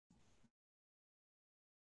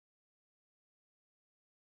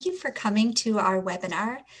you for coming to our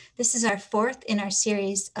webinar. This is our fourth in our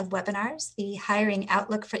series of webinars, the Hiring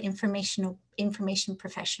Outlook for Information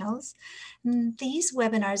Professionals. These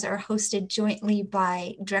webinars are hosted jointly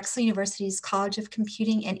by Drexel University's College of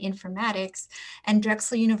Computing and Informatics and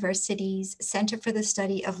Drexel University's Center for the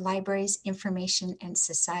Study of Libraries, Information, and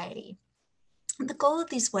Society. The goal of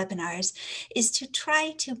these webinars is to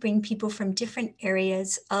try to bring people from different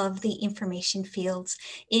areas of the information fields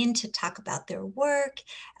in to talk about their work,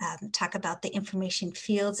 talk about the information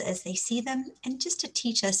fields as they see them, and just to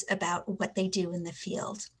teach us about what they do in the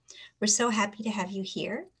field. We're so happy to have you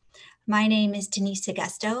here. My name is Denise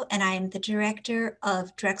Agosto, and I am the director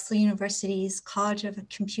of Drexel University's College of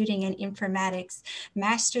Computing and Informatics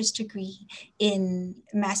master's degree in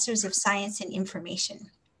Masters of Science in Information.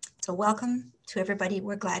 So welcome to everybody.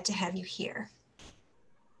 We're glad to have you here.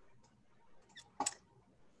 Let's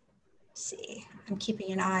see, I'm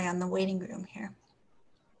keeping an eye on the waiting room here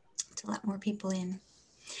to let more people in.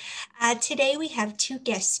 Today we have two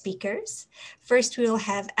guest speakers. First, we will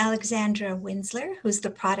have Alexandra Winzeler, who's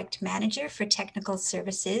the product manager for technical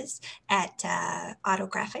services at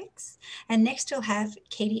Autographics. And next we'll have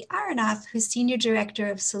Katy Aronoff, who's senior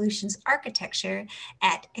director of solutions architecture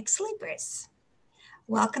at ExLibris.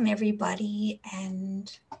 Welcome everybody,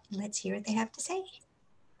 and let's hear what they have to say.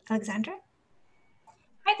 Alexandra?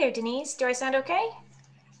 Hi there, Denise. Do I sound okay?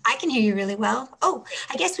 I can hear you really well. Oh,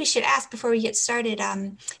 I guess we should ask before we get started,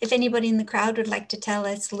 if anybody in the crowd would like to tell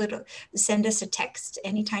us a little, send us a text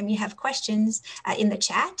anytime you have questions in the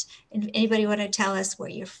chat. And if anybody want to tell us where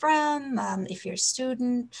you're from, if you're a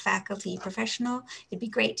student, faculty, professional, it'd be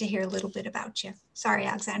great to hear a little bit about you. Sorry,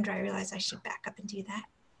 Alexandra, I realize I should back up and do that.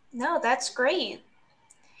 No, that's great.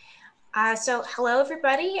 So hello,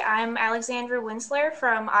 everybody. I'm Alexandra Winzeler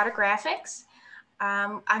from Autographics.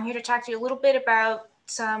 I'm here to talk to you a little bit about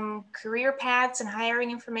some career paths and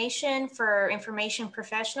hiring information for information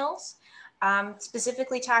professionals,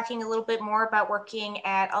 specifically talking a little bit more about working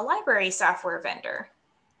at a library software vendor.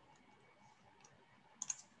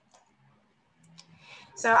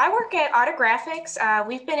 So I work at Autographics.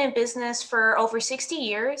 We've been in business for over 60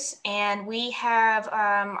 years, and we have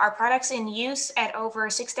our products in use at over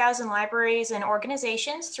 6,000 libraries and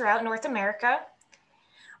organizations throughout North America.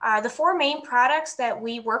 The four main products that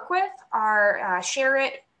we work with are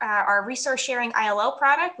SHAREit, our resource sharing ILO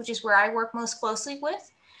product, which is where I work most closely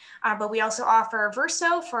with. But we also offer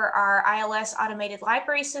Verso for our ILS automated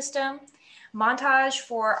library system, Montage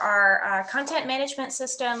for our content management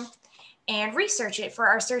system, and SHAREit for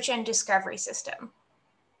our search and discovery system.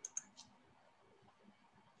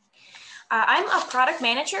 I'm a product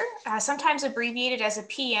manager, sometimes abbreviated as a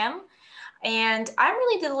PM, and I'm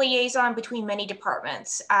really the liaison between many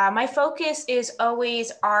departments. My focus is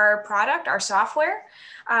always our product, our software,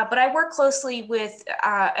 but I work closely with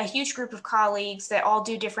a huge group of colleagues that all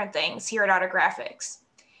do different things here at Autographics.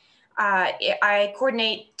 I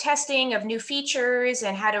coordinate testing of new features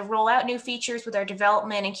and how to roll out new features with our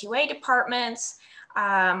development and QA departments.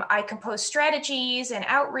 I compose strategies and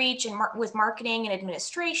outreach and with marketing and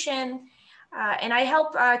administration. And I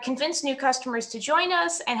help convince new customers to join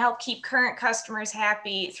us and help keep current customers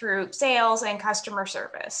happy through sales and customer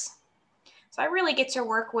service. So I really get to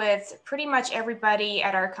work with pretty much everybody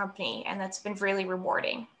at our company, and that's been really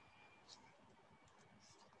rewarding.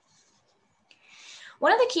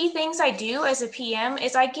 One of the key things I do as a PM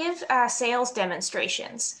is I give sales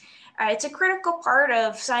demonstrations. It's a critical part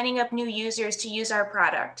of signing up new users to use our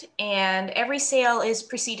product, and every sale is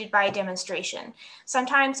preceded by a demonstration.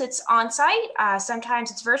 Sometimes it's on-site, sometimes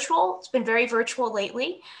it's virtual. It's been very virtual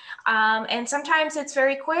lately, and sometimes it's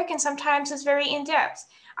very quick, and sometimes it's very in-depth.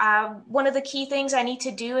 One of the key things I need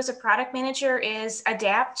to do as a product manager is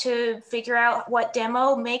adapt to figure out what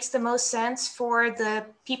demo makes the most sense for the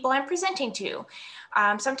people I'm presenting to.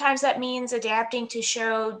 Sometimes that means adapting to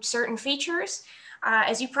show certain features.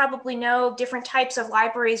 As you probably know, different types of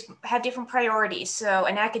libraries have different priorities. So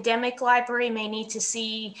an academic library may need to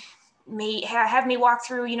see have me walk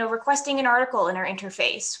through, requesting an article in our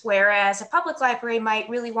interface, whereas a public library might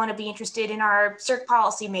really want to be interested in our cert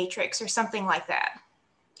policy matrix or something like that.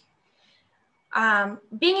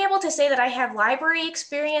 Being able to say that I have library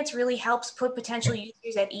experience really helps put potential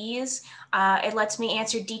users at ease. It lets me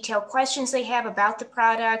answer detailed questions they have about the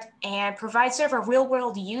product and provide sort of a real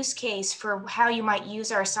world use case for how you might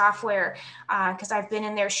use our software, because I've been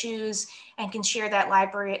in their shoes and can share that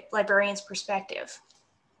librarian's perspective.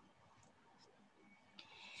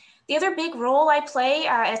 The other big role I play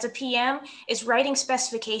as a PM is writing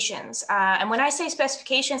specifications. And when I say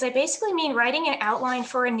specifications, I basically mean writing an outline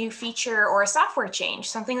for a new feature or a software change,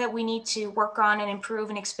 something that we need to work on and improve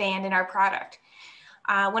and expand in our product.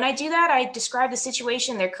 When I do that, I describe the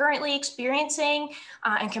situation they're currently experiencing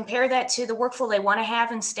and compare that to the workflow they want to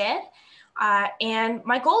have instead. And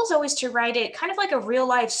my goal is always to write it kind of like a real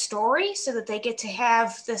life story so that they get to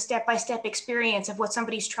have the step-by-step experience of what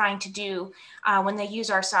somebody's trying to do when they use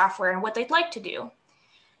our software and what they'd like to do.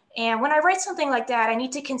 And when I write something like that, I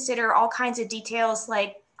need to consider all kinds of details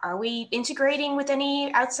like, are we integrating with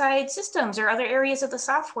any outside systems or other areas of the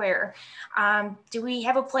software? Do we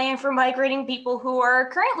have a plan for migrating people who are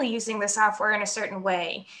currently using the software in a certain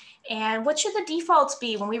way? And what should the defaults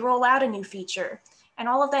be when we roll out a new feature? And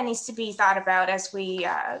all of that needs to be thought about as we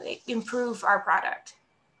improve our product.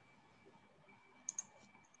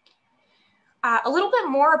 A little bit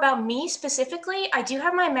more about me specifically. I do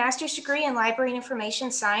have my master's degree in library and information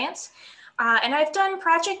science, and I've done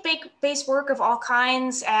project-based work of all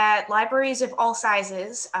kinds at libraries of all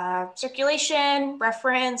sizes, circulation,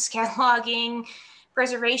 reference, cataloging,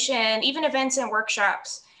 preservation, even events and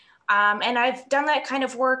workshops. And I've done that kind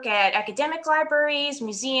of work at academic libraries,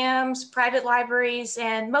 museums, private libraries,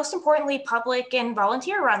 and most importantly, public and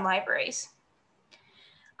volunteer-run libraries.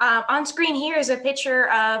 On screen here is a picture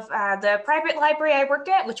of the private library I worked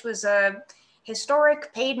at, which was a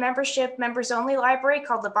historic paid membership members-only library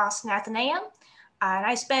called the Boston Athenaeum. And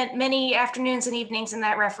I spent many afternoons and evenings in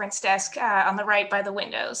that reference desk on the right by the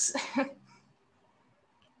windows.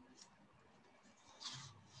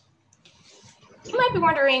 You might be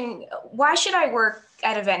wondering, why should I work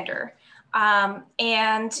at a vendor?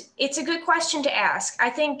 And it's a good question to ask. I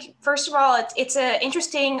think, first of all, it's an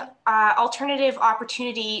interesting alternative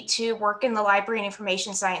opportunity to work in the library and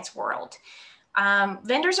information science world.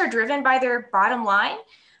 Vendors are driven by their bottom line.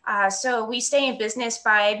 So we stay in business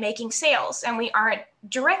by making sales, and we aren't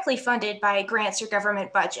directly funded by grants or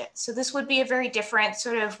government budgets. So this would be a very different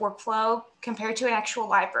sort of workflow compared to an actual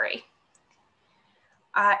library.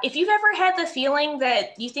 If you've ever had the feeling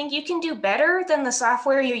that you think you can do better than the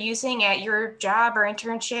software you're using at your job or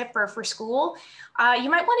internship or for school, you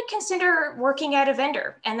might want to consider working at a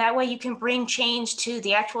vendor. And that way you can bring change to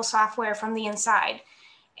the actual software from the inside.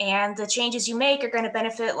 And the changes you make are going to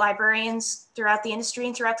benefit librarians throughout the industry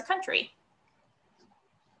and throughout the country.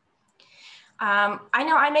 I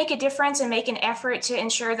know I make a difference and make an effort to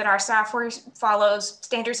ensure that our software follows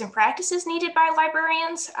standards and practices needed by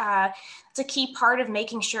librarians. It's a key part of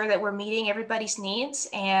making sure that we're meeting everybody's needs,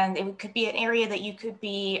 and it could be an area that you could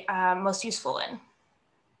be most useful in.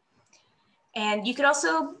 And you could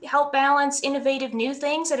also help balance innovative new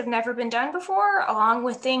things that have never been done before, along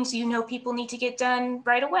with things you know people need to get done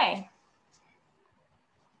right away.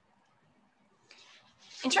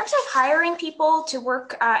 In terms of hiring people to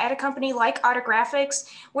work at a company like Autographics,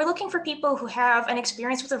 we're looking for people who have an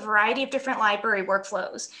experience with a variety of different library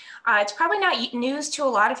workflows. It's probably not news to a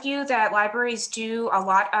lot of you that libraries do a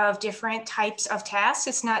lot of different types of tasks.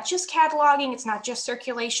 It's not just cataloging, it's not just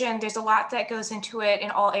circulation. There's a lot that goes into it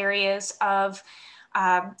in all areas of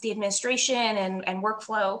the administration and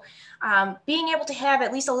workflow. Being able to have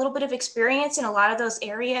at least a little bit of experience in a lot of those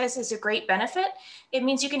areas is a great benefit. It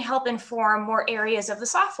means you can help inform more areas of the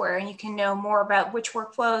software, and you can know more about which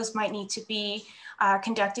workflows might need to be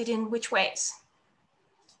conducted in which ways.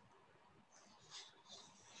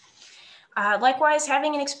 Likewise,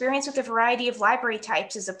 having an experience with a variety of library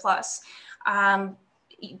types is a plus.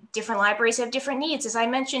 Different libraries have different needs. As I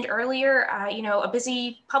mentioned earlier, you know, a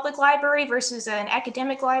busy public library versus an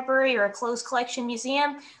academic library or a closed collection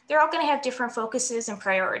museum, they're all going to have different focuses and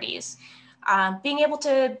priorities. Being able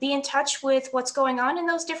to be in touch with what's going on in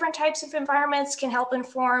those different types of environments can help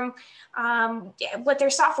inform what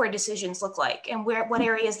their software decisions look like and what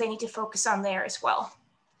areas they need to focus on there as well.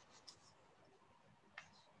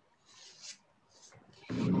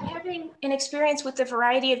 Having an experience with a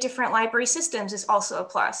variety of different library systems is also a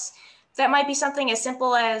plus. That might be something as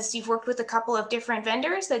simple as you've worked with a couple of different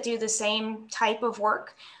vendors that do the same type of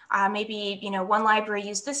work. Maybe, you know, one library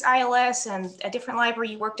used this ILS and a different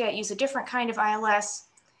library you worked at used a different kind of ILS.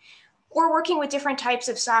 Or working with different types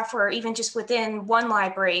of software, even just within one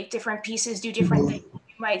library, different pieces do different things.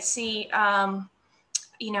 You might see,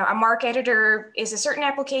 you know, a MARC editor is a certain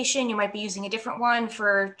application. You might be using a different one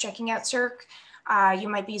for checking out circ. You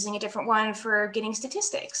might be using a different one for getting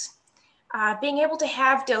statistics. Being able to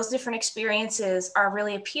have those different experiences are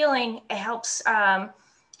really appealing. It helps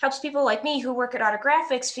people like me who work at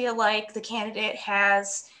Autographics feel like the candidate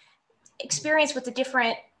has experience with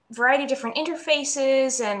the variety of different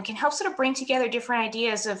interfaces and can help sort of bring together different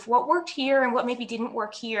ideas of what worked here and what maybe didn't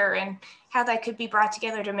work here and how that could be brought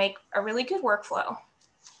together to make a really good workflow.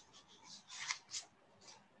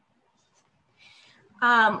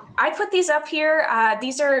 I put these up here.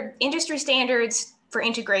 These are industry standards for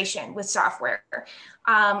integration with software.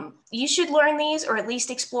 You should learn these or at least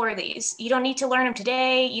explore these. You don't need to learn them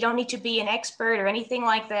today. You don't need to be an expert or anything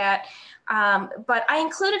like that. But I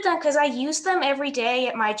included them because I use them every day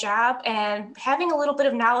at my job, and having a little bit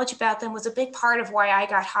of knowledge about them was a big part of why I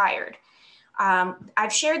got hired.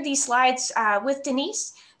 I've shared these slides with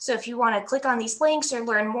Denise, so if you want to click on these links or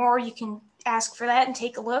learn more, you can ask for that and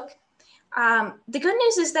take a look. The good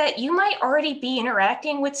news is that you might already be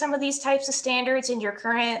interacting with some of these types of standards in your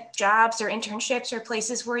current jobs or internships or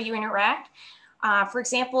places where you interact. For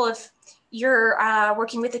example, if you're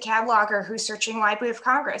working with a cataloger who's searching Library of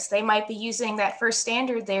Congress, they might be using that first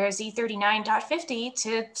standard there, Z39.50,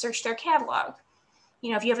 to search their catalog.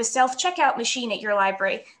 You know, if you have a self-checkout machine at your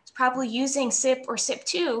library, it's probably using SIP or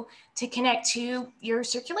SIP2 to connect to your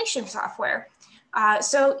circulation software.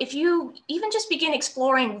 So if you even just begin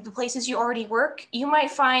exploring the places you already work, you might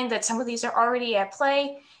find that some of these are already at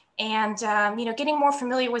play, and you know, getting more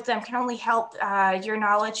familiar with them can only help your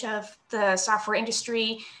knowledge of the software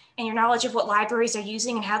industry and your knowledge of what libraries are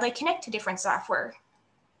using and how they connect to different software.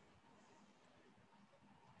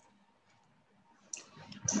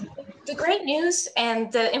 The great news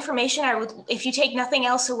and the information if you take nothing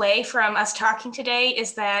else away from us talking today,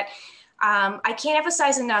 is that I can't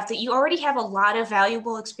emphasize enough that you already have a lot of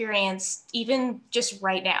valuable experience, even just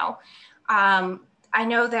right now. I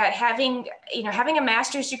know that having a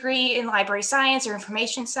master's degree in library science or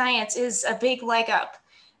information science is a big leg up.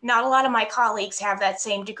 Not a lot of my colleagues have that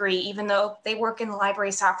same degree, even though they work in the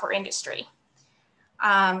library software industry.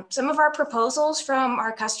 Some of our proposals from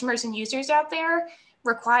our customers and users out there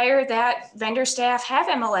require that vendor staff have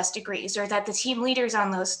MLS degrees, or that the team leaders on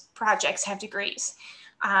those projects have degrees.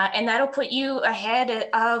 And that'll put you ahead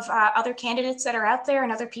of other candidates that are out there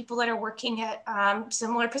and other people that are working at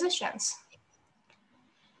similar positions.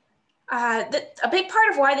 A big part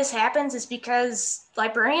of why this happens is because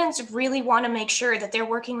librarians really want to make sure that they're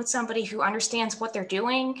working with somebody who understands what they're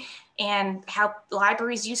doing and how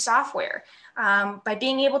libraries use software. By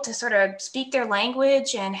being able to sort of speak their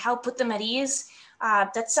language and help put them at ease,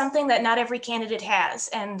 that's something that not every candidate has.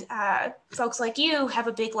 And folks like you have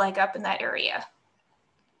a big leg up in that area.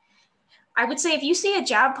 I would say if you see a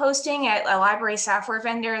job posting at a library software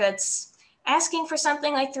vendor that's asking for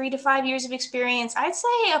something like 3 to 5 years of experience, I'd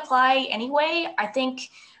say apply anyway. I think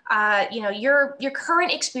you know, your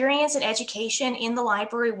current experience and education in the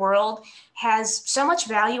library world has so much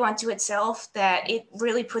value unto itself that it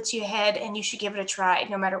really puts you ahead, and you should give it a try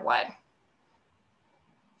no matter what.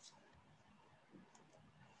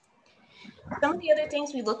 Some of the other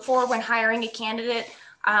things we look for when hiring a candidate,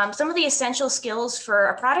 some of the essential skills for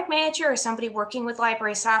a product manager or somebody working with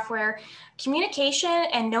library software: communication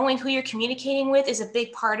and knowing who you're communicating with is a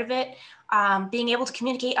big part of it. Being able to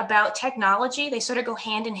communicate about technology, they sort of go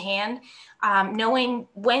hand in hand. Knowing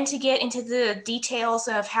when to get into the details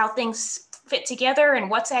of how things fit together and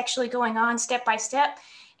what's actually going on step by step,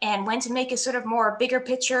 and when to make a sort of more bigger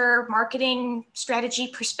picture marketing strategy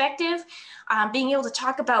perspective. Being able to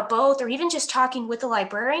talk about both, or even just talking with the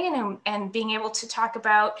librarian and being able to talk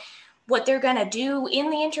about what they're going to do in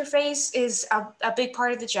the interface is a big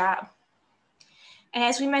part of the job. And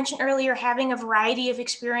as we mentioned earlier, having a variety of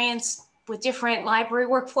experience with different library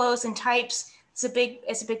workflows and types is a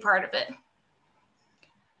big part of it.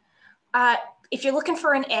 If you're looking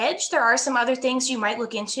for an edge, there are some other things you might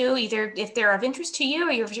look into, either if they're of interest to you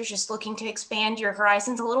or if you're just looking to expand your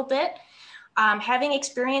horizons a little bit. Having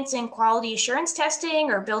experience in quality assurance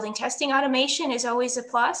testing or building testing automation is always a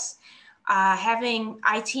plus. Having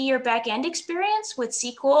IT or back-end experience with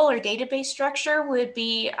SQL or database structure would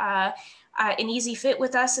be an easy fit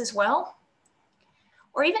with us as well.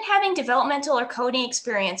 Or even having developmental or coding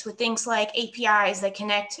experience with things like APIs that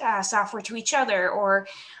connect software to each other, or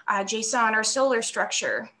JSON or Solr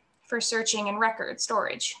structure for searching and record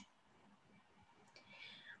storage.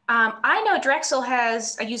 I know Drexel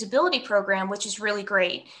has a usability program, which is really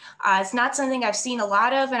great. It's not something I've seen a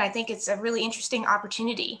lot of, and I think it's a really interesting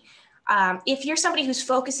opportunity. If you're somebody who's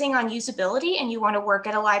focusing on usability and you want to work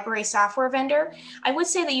at a library software vendor, I would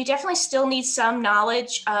say that you definitely still need some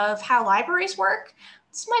knowledge of how libraries work.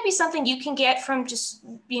 This might be something you can get from just,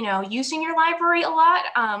 you know, using your library a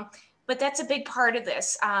lot, but that's a big part of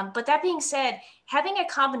this. But that being said, having a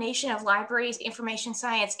combination of libraries, information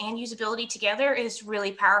science, and usability together is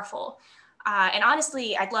really powerful. And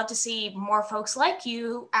honestly, I'd love to see more folks like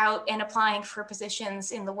you out and applying for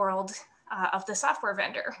positions in the world of the software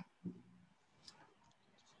vendor.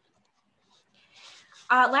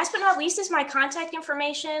 Last but not least is my contact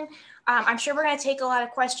information. I'm sure we're going to take a lot of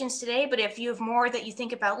questions today, but if you have more that you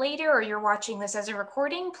think about later, or you're watching this as a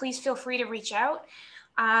recording, please feel free to reach out.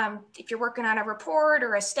 If you're working on a report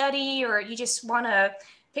or a study, or you just want to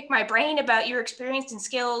pick my brain about your experience and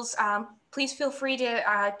skills, please feel free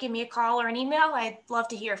to give me a call or an email. I'd love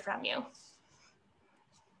to hear from you.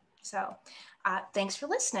 So thanks for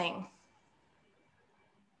listening.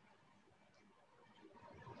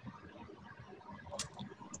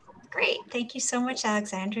 Great. Thank you so much,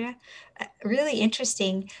 Alexandra. Really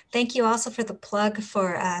interesting. Thank you also for the plug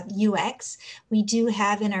for UX. We do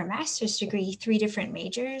have in our master's degree 3 different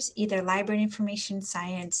majors, either library information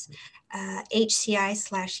science,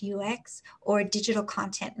 HCI/UX, or digital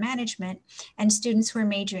content management. And students who are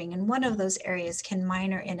majoring in one of those areas can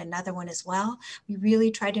minor in another one as well. We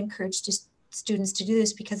really try to encourage students to do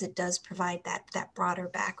this because it does provide that broader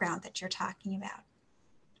background that you're talking about.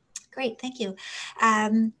 Great, thank you.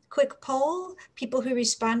 Quick poll, people who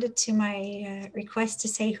responded to my request to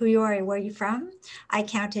say who you are and where you're from. I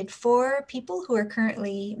counted 4 people who are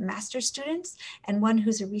currently master's students and 1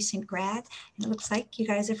 who's a recent grad. And it looks like you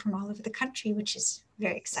guys are from all over the country, which is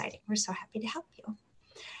very exciting. We're so happy to help you.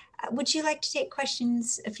 Would you like to take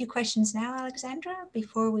questions, a few questions now, Alexandra,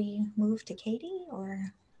 before we move to Katy,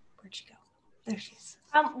 or where'd she go? There she is.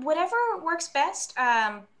 Whatever works best.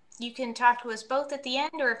 You can talk to us both at the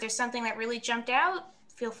end, or if there's something that really jumped out,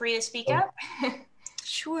 feel free to speak up.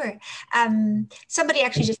 Sure. Somebody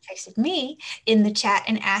actually just texted me in the chat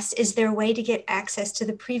and asked, is there a way to get access to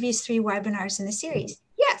the previous 3 webinars in the series?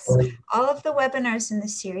 Yes, all of the webinars in the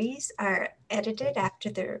series are edited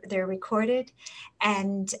after they're recorded,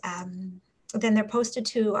 and then they're posted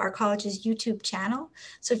to our college's YouTube channel.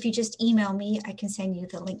 So if you just email me, I can send you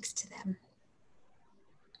the links to them.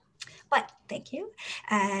 But thank you.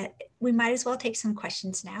 We might as well take some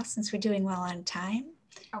questions now since we're doing well on time.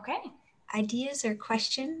 Okay. Ideas or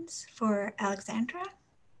questions for Alexandra?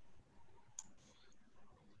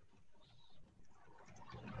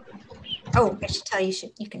 Oh, I should tell you,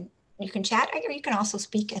 you can chat, or you can also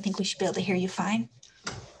speak. I think we should be able to hear you fine.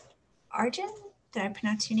 Arjun, did I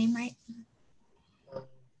pronounce your name right?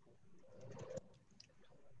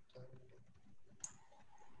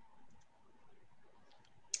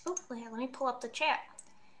 Oh, let me pull up the chat.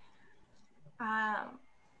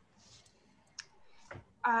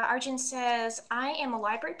 Arjun says, I am a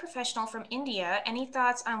library professional from India. Any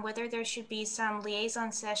thoughts on whether there should be some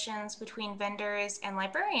liaison sessions between vendors and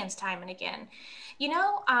librarians time and again? You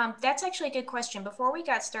know, that's actually a good question. Before we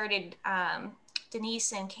got started,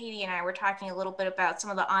 Denise and Katy and I were talking a little bit about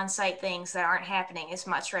some of the on-site things that aren't happening as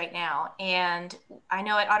much right now. And I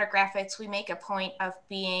know at Autographics, we make a point of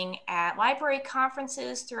being at library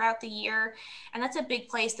conferences throughout the year. And that's a big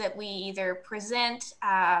place that we either present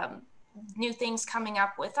new things coming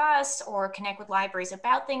up with us, or connect with libraries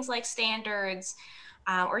about things like standards,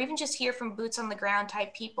 or even just hear from boots on the ground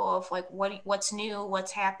type people of like what's new,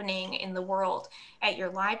 what's happening in the world at your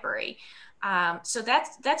library. So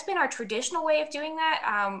that's been our traditional way of doing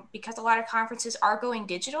that. Because a lot of conferences are going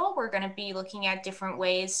digital, we're going to be looking at different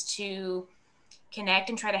ways to connect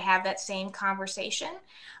and try to have that same conversation.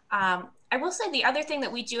 I will say the other thing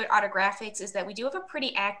that we do at Autographics is that we do have a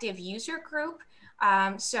pretty active user group.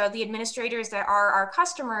 So the administrators that are our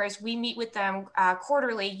customers, we meet with them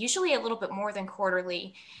quarterly, usually a little bit more than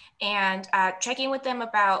quarterly, and check in with them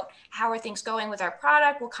about how are things going with our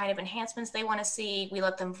product, what kind of enhancements they want to see. We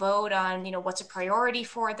let them vote on, what's a priority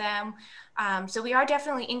for them. So we are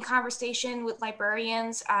definitely in conversation with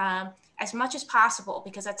librarians as much as possible,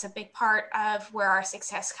 because that's a big part of where our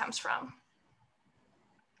success comes from.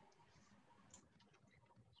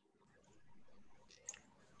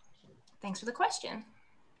 Thanks for the question.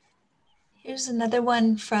 Here's another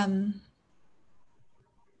one from,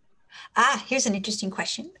 here's an interesting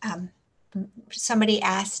question. Somebody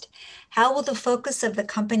asked, how will the focus of the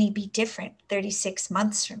company be different 36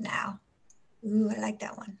 months from now? Ooh, I like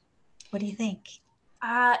that one. What do you think?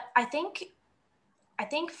 I think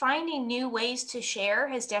finding new ways to share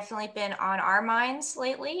has definitely been on our minds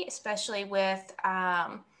lately, especially with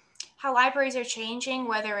how libraries are changing,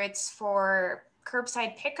 whether it's for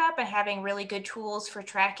curbside pickup and having really good tools for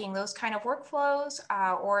tracking those kind of workflows,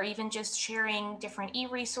 or even just sharing different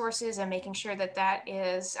e-resources and making sure that that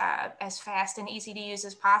is as fast and easy to use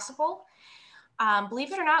as possible.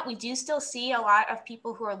 Believe it or not, we do still see a lot of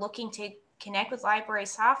people who are looking to connect with library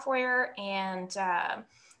software and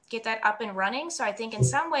get that up and running. So I think in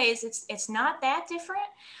some ways it's not that different.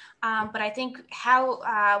 But I think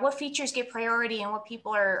what features get priority and what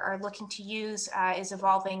people are looking to use is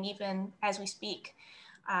evolving even as we speak.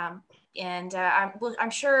 I'm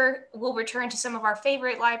sure we'll return to some of our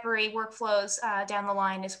favorite library workflows down the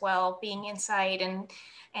line as well, being Insight and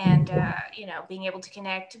being able to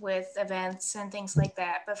connect with events and things like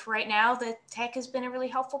that. But for right now, the tech has been a really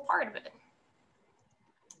helpful part of it.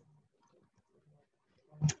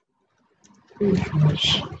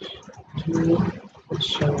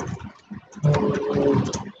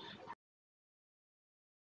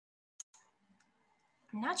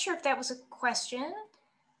 I'm not sure if that was a question.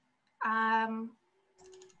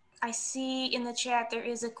 I see in the chat there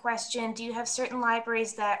is a question. Do you have certain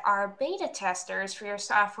libraries that are beta testers for your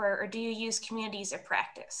software, or do you use communities of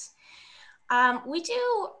practice? We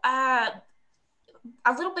do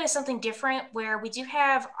a little bit of something different, where we do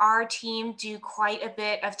have our team do quite a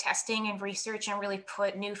bit of testing and research and really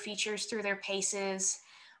put new features through their paces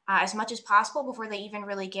as much as possible before they even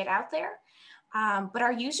really get out there. But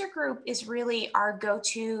our user group is really our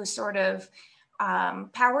go-to sort of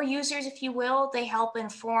power users, if you will. They help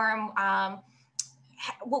inform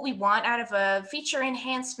what we want out of a feature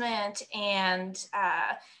enhancement, and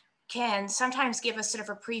can sometimes give us sort of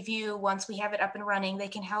a preview once we have it up and running. They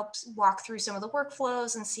can help walk through some of the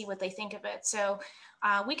workflows and see what they think of it. So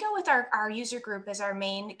we go with our user group as our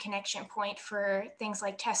main connection point for things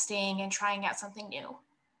like testing and trying out something new.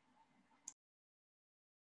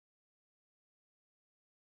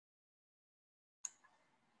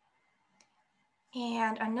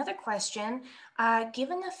 And another question,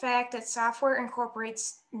 given the fact that software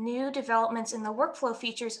incorporates new developments in the workflow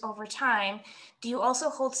features over time, do you also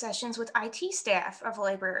hold sessions with IT staff of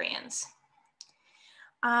librarians?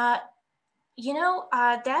 That's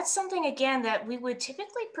something, again, that we would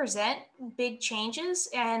typically present big changes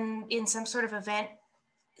and in some sort of event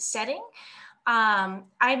setting.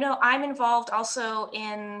 I know I'm involved also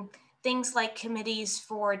in things like committees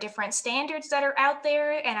for different standards that are out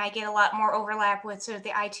there, and I get a lot more overlap with sort of the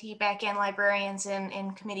IT backend librarians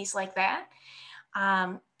in committees like that.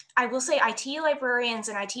 I will say IT librarians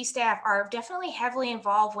and IT staff are definitely heavily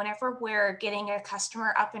involved whenever we're getting a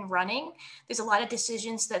customer up and running. There's a lot of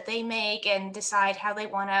decisions that they make and decide how they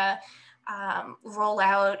want to roll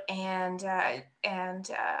out and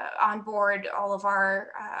onboard all of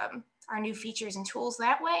our new features and tools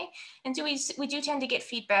that way. And we do tend to get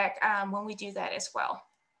feedback when we do that as well.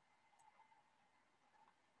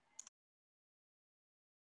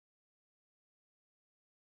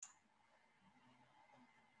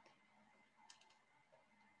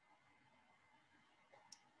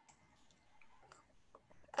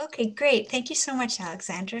 Okay, great. Thank you so much,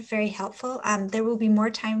 Alexandra. Very helpful. There will be more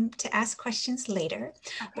time to ask questions later.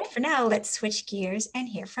 Okay. But for now, let's switch gears and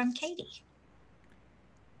hear from Katy.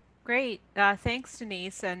 Great. Thanks,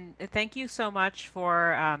 Denise, and thank you so much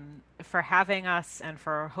for having us and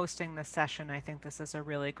for hosting this session. I think this is a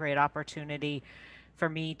really great opportunity for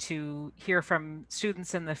me to hear from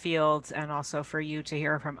students in the field, and also for you to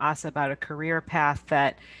hear from us about a career path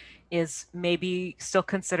that is maybe still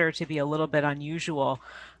considered to be a little bit unusual.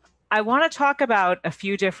 I want to talk about a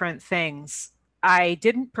few different things. I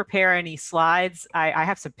didn't prepare any slides. I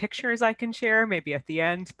have some pictures I can share maybe at the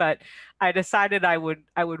end, but I decided I would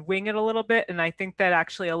wing it a little bit. And I think that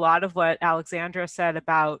actually a lot of what Alexandra said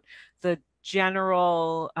about the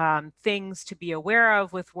general things to be aware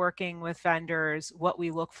of with working with vendors, what we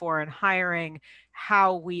look for in hiring,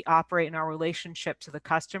 how we operate in our relationship to the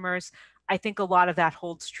customers, I think a lot of that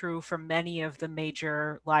holds true for many of the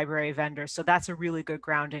major library vendors. So that's a really good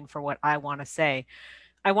grounding for what I want to say.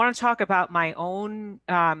 I want to talk about my own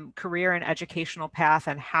career and educational path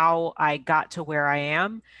and how I got to where I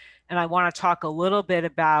am. And I want to talk a little bit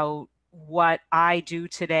about what I do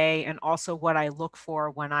today and also what I look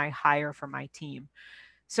for when I hire for my team.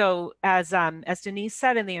 So as Denise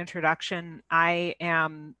said in the introduction, I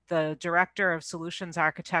am the Director of Solutions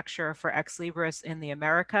Architecture for ExLibris in the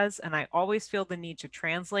Americas, and I always feel the need to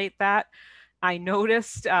translate that. I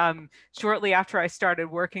noticed shortly after I started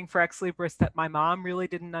working for ExLibris that my mom really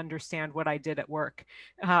didn't understand what I did at work.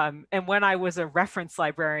 And when I was a reference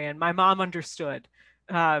librarian, my mom understood.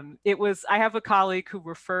 I have a colleague who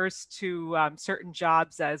refers to certain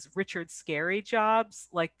jobs as Richard Scary jobs,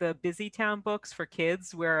 like the Busy Town books for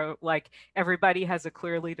kids, where like everybody has a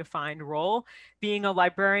clearly defined role. Being a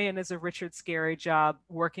librarian is a Richard Scary job.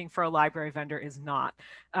 Working for a library vendor is not.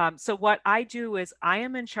 So what I do is I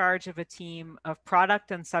am in charge of a team of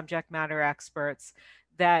product and subject matter experts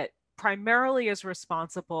that primarily is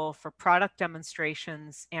responsible for product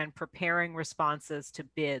demonstrations and preparing responses to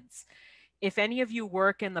bids. If any of you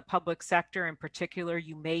work in the public sector in particular,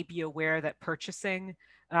 you may be aware that purchasing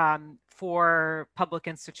for public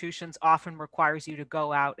institutions often requires you to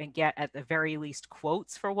go out and get, at the very least,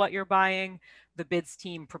 quotes for what you're buying. The bids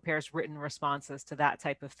team prepares written responses to that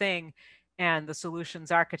type of thing. And the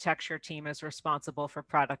solutions architecture team is responsible for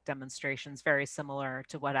product demonstrations, very similar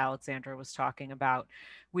to what Alexandra was talking about.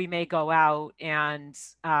 We may go out and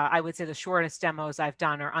I would say the shortest demos I've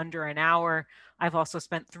done are under an hour. I've also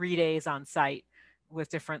spent 3 days on site with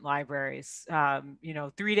different libraries,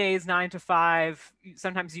 3 days, 9 to 5,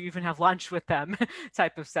 sometimes you even have lunch with them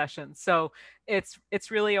type of sessions. So it's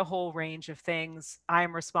really a whole range of things.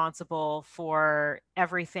 I'm responsible for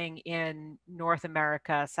everything in North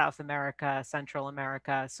America, South America, Central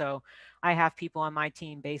America. So I have people on my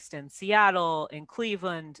team based in Seattle, in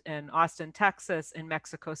Cleveland, in Austin, Texas, in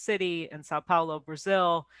Mexico City, in Sao Paulo,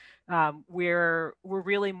 Brazil. We're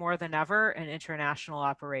really more than ever an international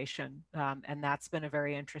operation. And that's been a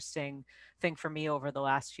very interesting thing for me over the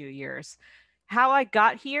last few years. How I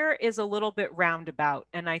got here is a little bit roundabout.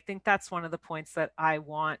 And I think that's one of the points that I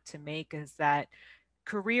want to make, is that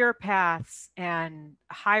career paths and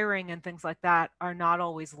hiring and things like that are not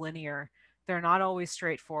always linear. They're not always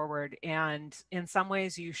straightforward. And in some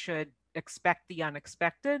ways, you should expect the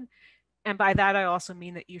unexpected. And by that, I also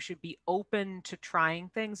mean that you should be open to trying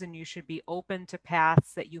things, and you should be open to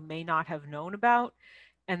paths that you may not have known about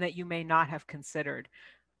and that you may not have considered.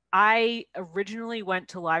 I originally went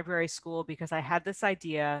to library school because I had this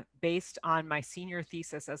idea based on my senior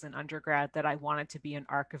thesis as an undergrad that I wanted to be an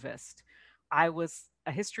archivist. I was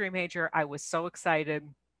a history major. I was so excited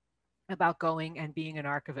about going and being an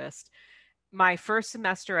archivist. My first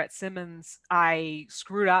semester at Simmons, I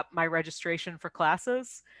screwed up my registration for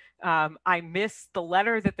classes. I missed the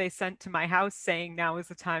letter that they sent to my house saying now is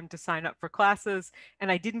the time to sign up for classes.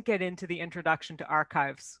 And I didn't get into the Introduction to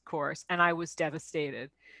Archives course, and I was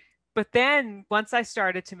devastated. But then once I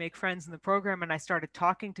started to make friends in the program and I started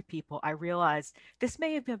talking to people, I realized this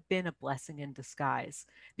may have been a blessing in disguise,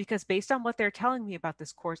 because based on what they're telling me about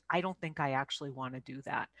this course, I don't think I actually want to do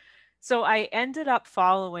that. So I ended up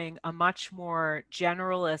following a much more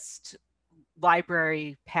generalist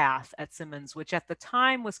library path at Simmons, which at the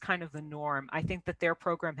time was kind of the norm. I think that their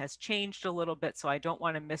program has changed a little bit, so I don't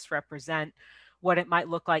want to misrepresent what it might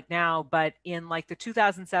look like now. But in like the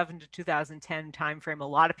 2007 to 2010 timeframe, a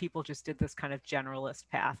lot of people just did this kind of generalist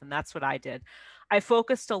path, and that's what I did. I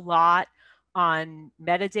focused a lot on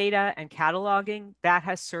metadata and cataloging. That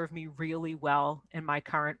has served me really well in my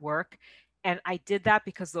current work. And I did that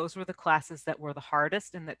because those were the classes that were the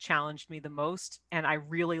hardest and that challenged me the most. And I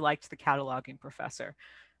really liked the cataloging professor.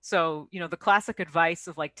 So, the classic advice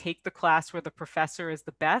of like, take the class where the professor is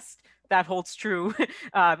the best, that holds true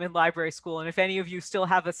in library school. And if any of you still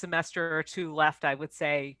have a semester or two left, I would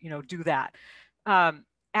say, do that.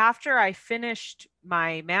 After I finished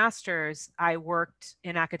my master's, I worked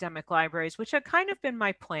in academic libraries, which had kind of been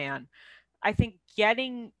my plan. I think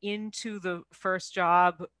getting into the first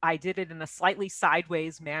job, I did it in a slightly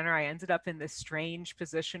sideways manner. I ended up in this strange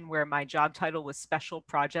position where my job title was Special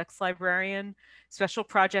Projects Librarian. Special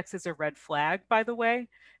Projects is a red flag, by the way.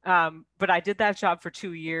 But I did that job for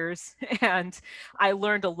 2 years and I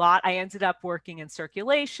learned a lot. I ended up working in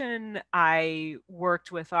circulation. I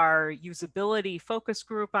worked with our usability focus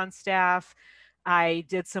group on staff. I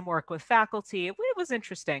did some work with faculty. It was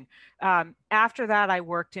interesting. After that, I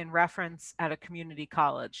worked in reference at a community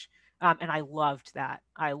college. And I loved that.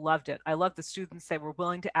 I loved it. I loved the students. They were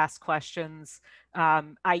willing to ask questions.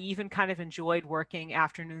 I even kind of enjoyed working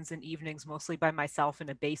afternoons and evenings, mostly by myself in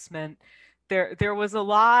a basement. There was a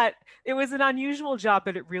lot. It was an unusual job,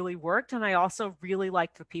 but it really worked. And I also really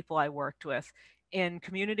liked the people I worked with. In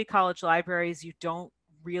community college libraries, you don't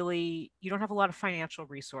have a lot of financial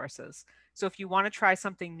resources. So if you want to try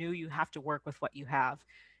something new, you have to work with what you have.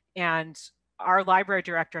 And our library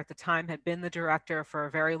director at the time had been the director for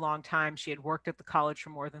a very long time. She had worked at the college for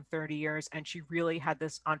more than 30 years, and she really had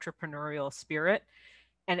this entrepreneurial spirit.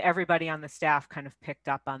 And everybody on the staff kind of picked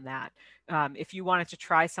up on that. If you wanted to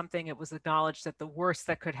try something, it was acknowledged that the worst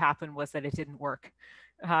that could happen was that it didn't work.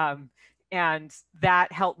 And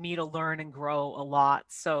that helped me to learn and grow a lot.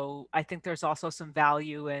 So I think there's also some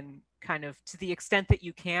value in kind of, to the extent that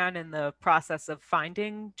you can, in the process of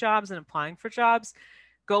finding jobs and applying for jobs,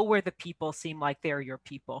 go where the people seem like they're your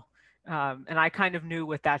people. And I kind of knew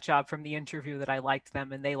with that job from the interview that I liked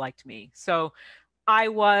them and they liked me. So I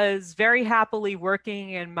was very happily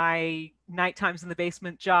working in my night times in the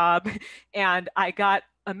basement job. And I got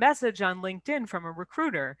a message on LinkedIn from a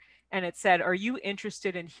recruiter. And it said, are you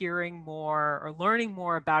interested in hearing more or learning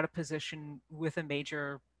more about a position with a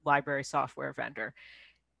major library software vendor?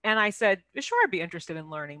 And I said, sure, I'd be interested in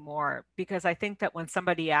learning more, because I think that when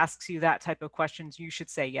somebody asks you that type of questions, you should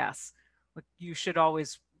say yes. Like, you should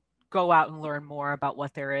always go out and learn more about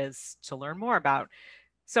what there is to learn more about.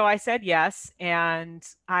 So I said yes, and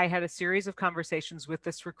I had a series of conversations with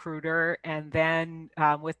this recruiter and then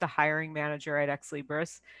with the hiring manager at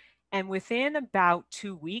ExLibris. And within about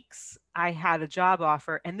 2 weeks, I had a job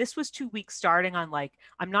offer. And this was 2 weeks starting on, like,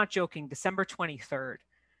 I'm not joking, December 23rd,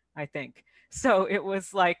 I think. So it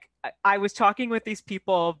was like I was talking with these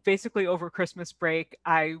people basically over Christmas break.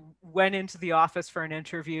 I went into the office for an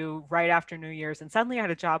interview right after New Year's, and suddenly I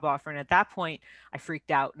had a job offer. And at that point, I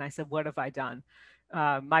freaked out and I said, what have I done?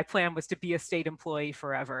 My plan was to be a state employee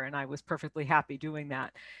forever, and I was perfectly happy doing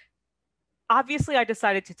that. Obviously, I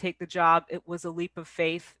decided to take the job. It was a leap of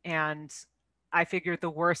faith, and I figured the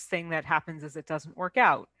worst thing that happens is it doesn't work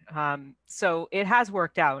out. So it has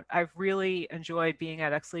worked out. I've really enjoyed being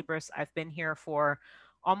at ExLibris. I've been here for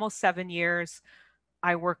almost 7 years.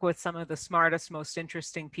 I work with some of the smartest, most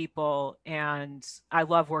interesting people, and I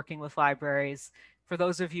love working with libraries. For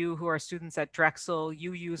those of you who are students at Drexel,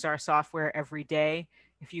 you use our software every day.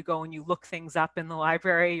 If you go and you look things up in the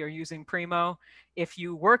library, you're using Primo. If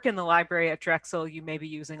you work in the library at Drexel, you may be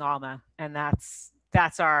using Alma, and that's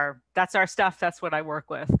our stuff. That's what I work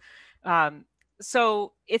with.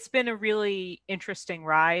 So it's been a really interesting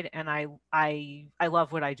ride, and I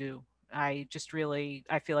love what I do. I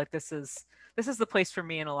feel like this is the place for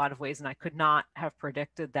me in a lot of ways, and I could not have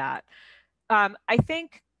predicted that. I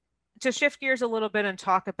think, to shift gears a little bit and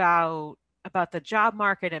talk about the job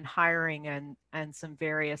market and hiring and some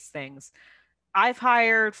various things. I've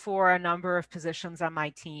hired for a number of positions on my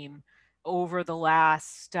team over the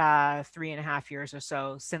last 3.5 years or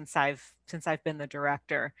so since I've been the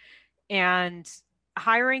director. And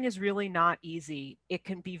hiring is really not easy. It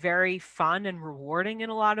can be very fun and rewarding in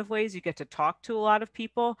a lot of ways. You get to talk to a lot of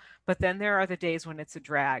people, but then there are the days when it's a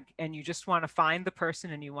drag and you just want to find the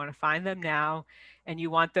person and you want to find them now, and you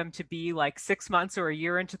want them to be like 6 months or a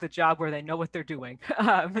year into the job where they know what they're doing.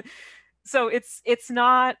 So it's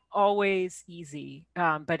not always easy,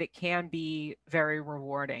 but it can be very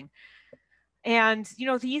rewarding. And,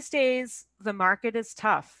 these days, the market is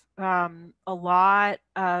tough. A lot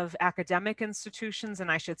of academic institutions,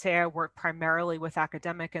 and I should say I work primarily with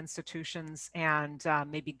academic institutions and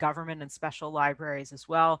maybe government and special libraries as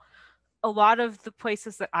well. A lot of the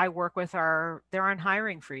places that I work with they're on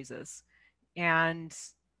hiring freezes. And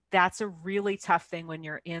that's a really tough thing when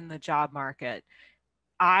you're in the job market.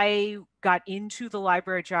 I got into the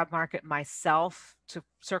library job market myself. To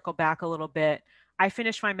circle back a little bit, I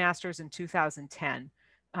finished my master's in 2010.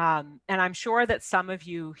 And I'm sure that some of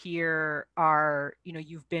you here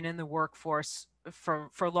you've been in the workforce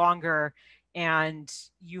for longer, and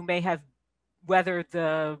you may have weathered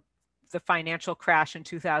the financial crash in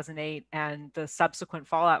 2008 and the subsequent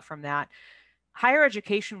fallout from that. Higher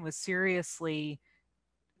education was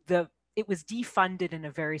it was defunded in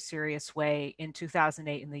a very serious way in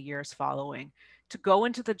 2008 and the years following. To go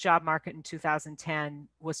into the job market in 2010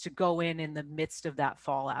 was to go in the midst of that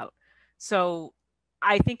fallout. So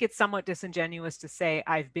I think it's somewhat disingenuous to say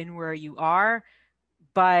I've been where you are,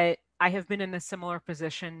 but I have been in a similar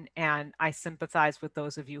position, and I sympathize with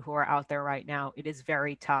those of you who are out there right now. It is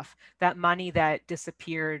very tough. That money that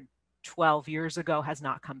disappeared 12 years ago has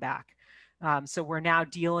not come back. So we're now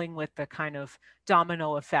dealing with the kind of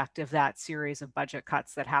domino effect of that series of budget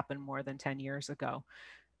cuts that happened more than 10 years ago.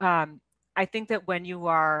 I think that when you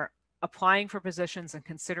are applying for positions and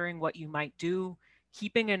considering what you might do,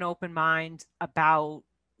 keeping an open mind about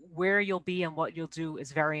where you'll be and what you'll do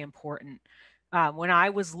is very important. When I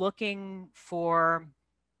was looking for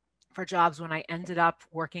jobs, when I ended up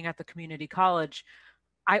working at the community college,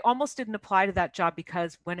 I almost didn't apply to that job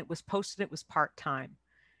because when it was posted, it was part-time.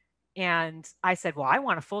 And I said, well, I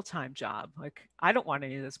want a full-time job. Like, I don't want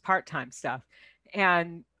any of this part-time stuff.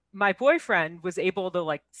 And my boyfriend was able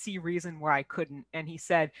to see reason where I couldn't. And he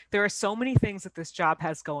said, there are so many things that this job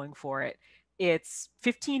has going for it. It's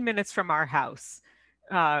 15 minutes from our house.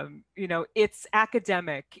 It's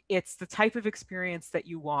academic. It's the type of experience that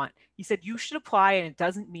you want. He said, you should apply, and it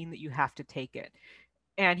doesn't mean that you have to take it.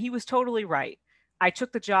 And he was totally right. I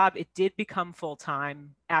took the job. It did become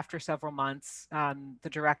full-time after several months. The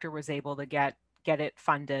director was able to get it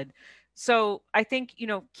funded. So I think,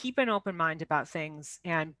 keep an open mind about things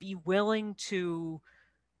and be willing to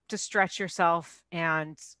stretch yourself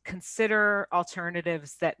and consider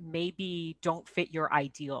alternatives that maybe don't fit your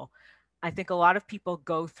ideal. I think a lot of people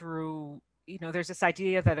go through, there's this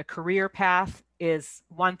idea that a career path is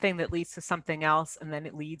one thing that leads to something else, and then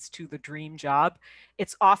it leads to the dream job.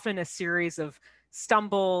 It's often a series of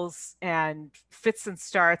stumbles and fits and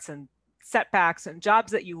starts and setbacks, and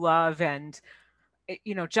jobs that you love, and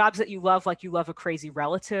jobs that you love, like you love a crazy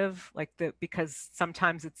relative, because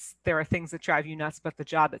sometimes there are things that drive you nuts, but the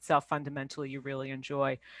job itself fundamentally you really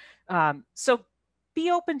enjoy. So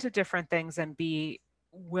be open to different things and be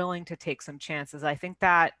willing to take some chances. I think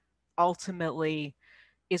that ultimately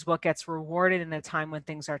is what gets rewarded in a time when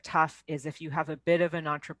things are tough, is if you have a bit of an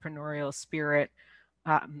entrepreneurial spirit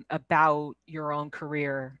about your own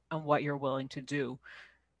career and what you're willing to do.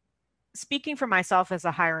 Speaking for myself as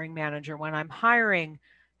a hiring manager, when I'm hiring,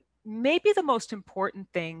 maybe the most important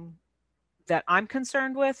thing that I'm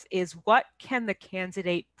concerned with is, what can the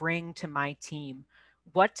candidate bring to my team?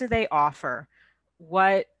 What do they offer?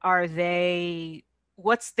 What's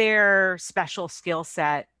their special skill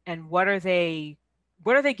set, and what are they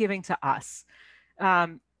giving to us?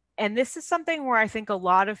 And this is something where I think a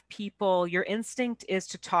lot of people, your instinct is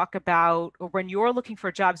to talk about, or when you're looking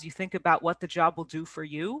for jobs, you think about what the job will do for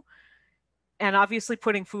you. And obviously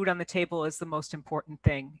putting food on the table is the most important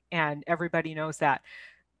thing, and everybody knows that.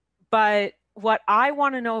 But what I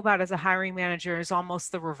want to know about as a hiring manager is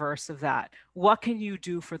almost the reverse of that. What can you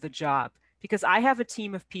do for the job? Because I have a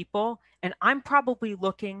team of people, and I'm probably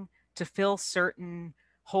looking to fill certain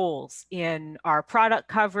holes in our product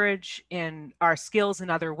coverage, in our skills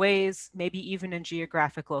in other ways, maybe even in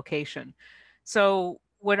geographic location. So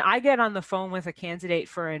when I get on the phone with a candidate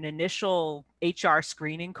for an initial HR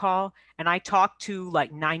screening call, and I talk to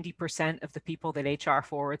like 90% of the people that HR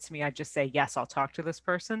forwards to me, I just say, yes, I'll talk to this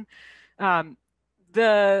person.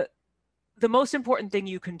 The most important thing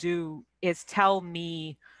you can do is tell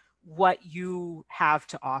me what you have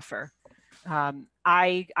to offer.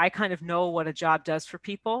 I kind of know what a job does for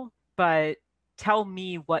people, but tell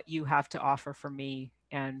me what you have to offer for me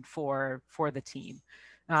and for the team.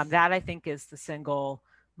 That I think is the single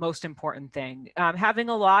most important thing. Having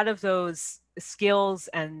a lot of those skills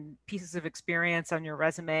and pieces of experience on your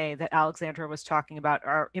resume that Alexandra was talking about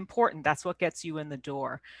are important. That's what gets you in the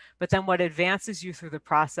door. But then what advances you through the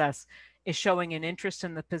process is showing an interest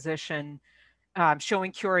in the position,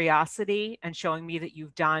 showing curiosity, and showing me that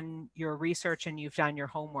you've done your research and you've done your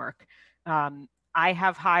homework. I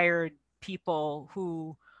have hired people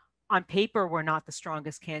who on paper were not the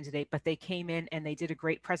strongest candidate, but they came in and they did a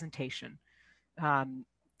great presentation.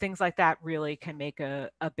 Things like that really can make a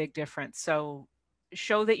big difference. So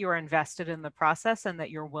show that you're invested in the process and that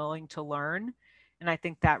you're willing to learn. And I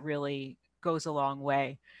think that really goes a long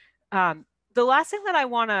way. The last thing that I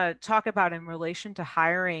want to talk about in relation to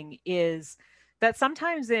hiring is that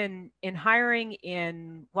sometimes in hiring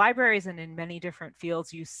in libraries and in many different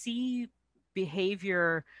fields, you see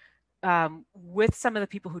behavior with some of the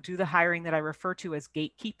people who do the hiring that I refer to as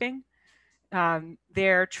gatekeeping.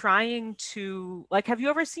 They're trying to, like, have you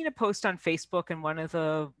ever seen a post on Facebook in one of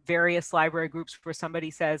the various library groups where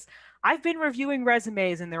somebody says, I've been reviewing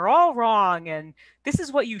resumes and they're all wrong, and this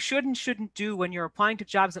is what you should and shouldn't do when you're applying to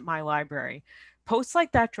jobs at my library? Posts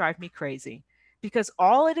like that drive me crazy, because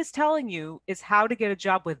all it is telling you is how to get a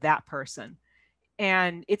job with that person.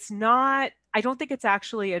 And it's not, I don't think it's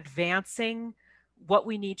actually advancing what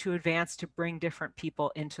we need to advance to bring different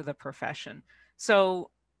people into the profession.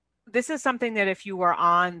 So this is something that if you are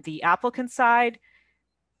on the applicant side,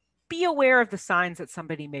 be aware of the signs that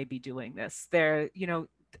somebody may be doing this.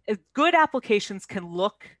 Good applications can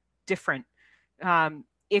look different.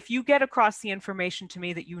 If you get across the information to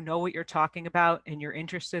me that you know what you're talking about and you're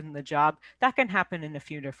interested in the job, that can happen in a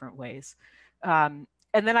few different ways. And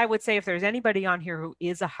then I would say, if there's anybody on here who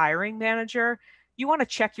is a hiring manager, you want to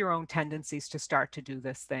check your own tendencies to start to do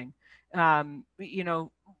this thing. And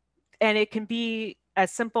it can be as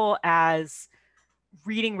simple as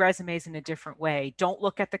reading resumes in a different way. Don't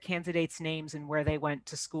look at the candidates' names and where they went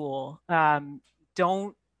to school.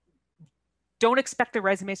 Don't expect the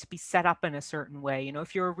resumes to be set up in a certain way.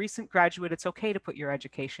 If you're a recent graduate, it's okay to put your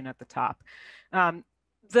education at the top.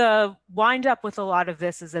 The wind up with a lot of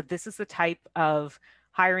this is that this is the type of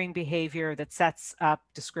hiring behavior that sets up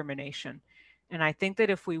discrimination. And I think that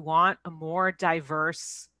if we want a more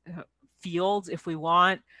diverse field, if we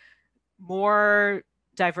want more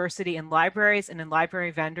diversity in libraries and in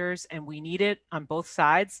library vendors, and we need it on both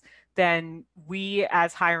sides, then we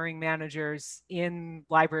as hiring managers in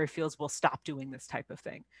library fields will stop doing this type of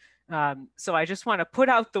thing. So I just want to put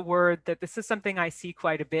out the word that this is something I see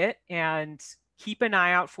quite a bit, and keep an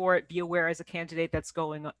eye out for it. Be aware as a candidate that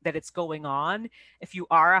it's going on. If you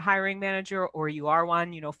are a hiring manager, or you are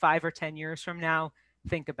one, 5 or 10 years from now,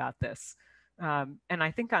 think about this. And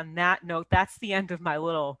I think on that note, that's the end of my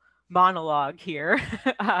little monologue here.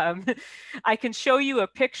 I can show you a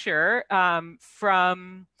picture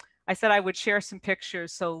from, I said I would share some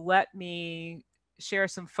pictures, so let me share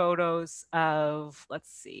some photos of, let's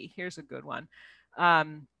see, here's a good one.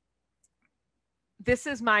 This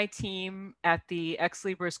is my team at the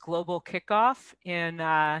ExLibris Global Kickoff in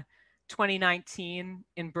 2019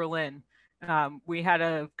 in Berlin. We had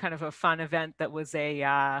a kind of a fun event that was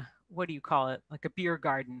a, what do you call it? Like a beer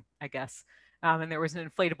garden, I guess. And there was an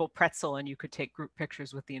inflatable pretzel and you could take group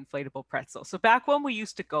pictures with the inflatable pretzel. So back when we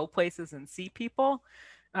used to go places and see people,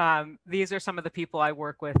 these are some of the people I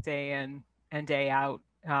work with day in and day out.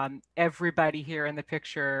 Everybody here in the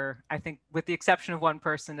picture, I think with the exception of one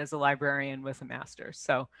person, is a librarian with a master's.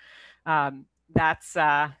 So that's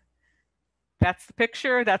the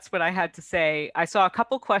picture. That's what I had to say. I saw a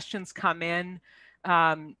couple questions come in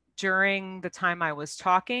during the time I was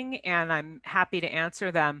talking, and I'm happy to answer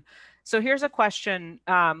them. So here's a question.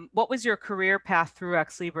 What was your career path through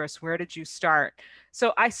ExLibris? Where did you start?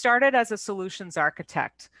 So I started as a solutions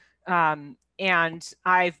architect. And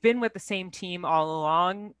I've been with the same team all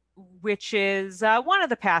along, which is one of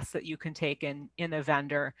the paths that you can take in a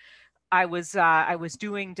vendor. I was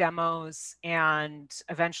doing demos, and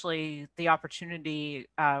eventually the opportunity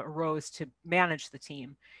arose to manage the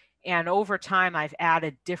team. And over time, I've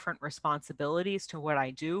added different responsibilities to what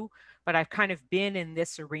I do, but I've kind of been in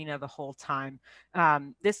this arena the whole time.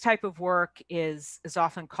 This type of work is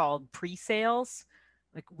often called pre-sales.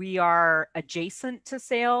 Like, we are adjacent to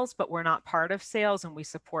sales, but we're not part of sales, and we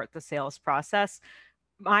support the sales process.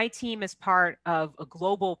 My team is part of a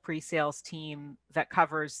global pre-sales team that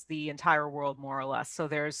covers the entire world, more or less. So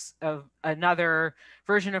there's another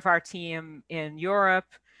version of our team in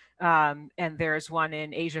Europe, and there's one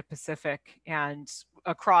in Asia Pacific. And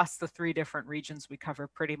across the 3 different regions, we cover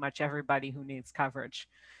pretty much everybody who needs coverage.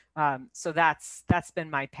 So that's been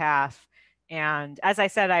my path. And as I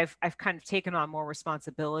said, I've kind of taken on more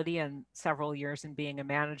responsibility in several years in being a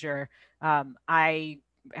manager. I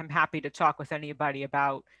am happy to talk with anybody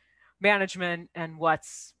about management and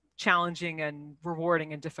what's challenging and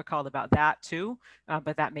rewarding and difficult about that too.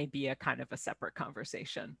 But that may be a kind of a separate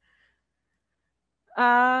conversation.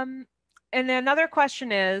 And then another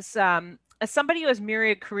question is, as somebody who has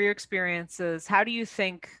myriad career experiences, how do you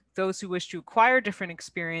think those who wish to acquire different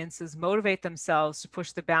experiences motivate themselves to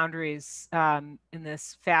push the boundaries in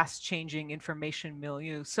this fast-changing information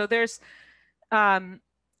milieu? So there's,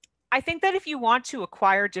 I think that if you want to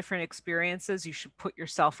acquire different experiences, you should put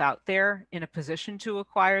yourself out there in a position to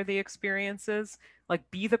acquire the experiences. Like,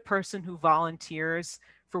 be the person who volunteers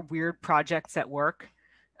for weird projects at work.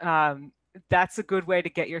 That's a good way to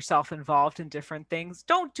get yourself involved in different things.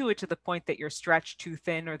 Don't do it to the point that you're stretched too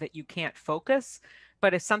thin or that you can't focus.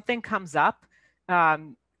 But if something comes up,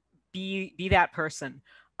 be that person.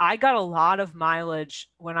 I got a lot of mileage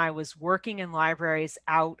when I was working in libraries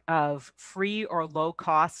out of free or low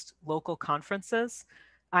cost local conferences.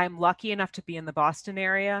 I'm lucky enough to be in the Boston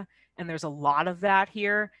area, and there's a lot of that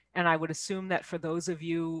here. And I would assume that for those of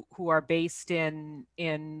you who are based in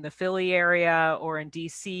the Philly area or in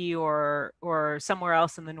DC or somewhere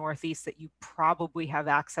else in the Northeast, that you probably have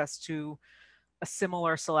access to a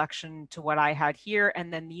similar selection to what I had here.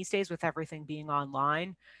 And then these days, with everything being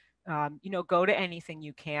online, go to anything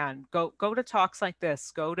you can. Go to talks like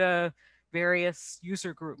this. Go to various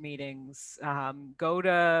user group meetings. Go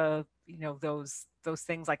to those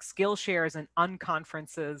things like Skillshares and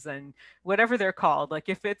unconferences and whatever they're called. Like,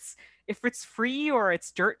 if it's free or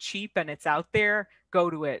it's dirt cheap and it's out there, go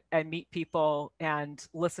to it and meet people and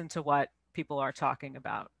listen to what people are talking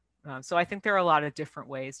about. So I think there are a lot of different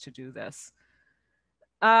ways to do this.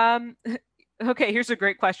 Okay, here's a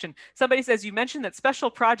great question. Somebody says, you mentioned that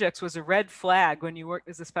special projects was a red flag when you worked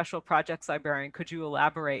as a special projects librarian. Could you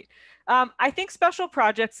elaborate? I think special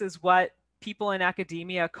projects is what people in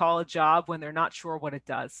academia call a job when they're not sure what it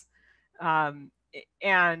does.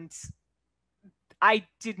 And I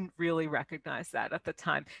didn't really recognize that at the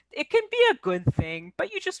time. It can be a good thing,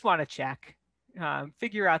 but you just want to check.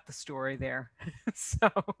 Figure out the story there. So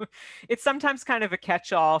it's sometimes kind of a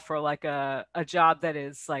catch-all for like a job that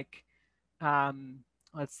is like,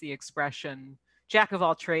 what's the expression, jack of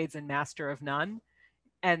all trades and master of none.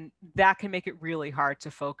 And that can make it really hard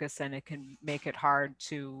to focus, and it can make it hard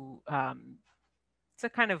to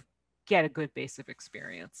kind of get a good base of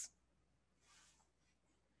experience.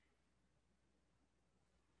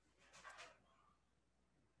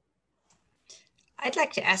 I'd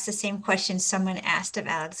like to ask the same question someone asked of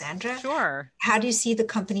Alexandra. Sure. How do you see the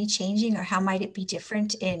company changing, or how might it be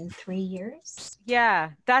different in 3 years?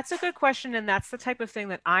 Yeah, that's a good question. And that's the type of thing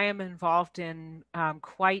that I am involved in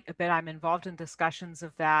quite a bit. I'm involved in discussions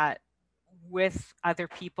of that with other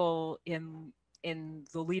people in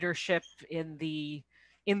the leadership, in the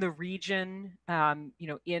in the region,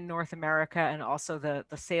 in North America, and also the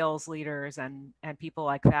sales leaders and people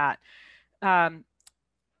like that.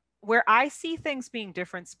 Where I see things being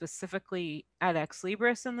different specifically at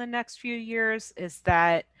ExLibris in the next few years is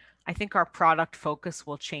that I think our product focus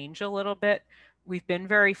will change a little bit. We've been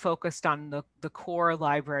very focused on the core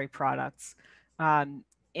library products.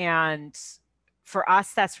 And for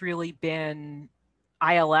us, that's really been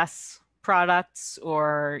ILS products,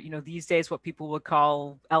 or these days what people would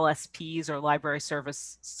call LSPs, or library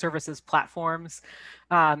services platforms.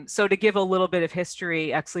 So to give a little bit of history,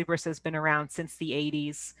 ExLibris has been around since the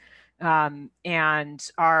 80s.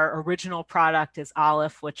 And our original product is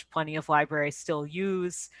Aleph, which plenty of libraries still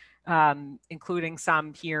use, including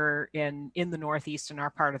some here in the Northeast, in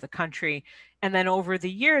our part of the country. And then over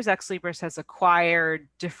the years, ExLibris has acquired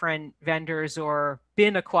different vendors, or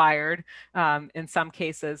been acquired in some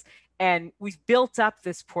cases. And we've built up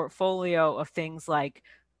this portfolio of things like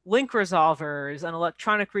link resolvers and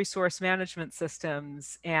electronic resource management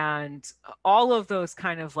systems, and all of those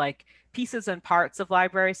kind of like pieces and parts of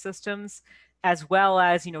library systems, as well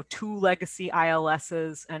as, two legacy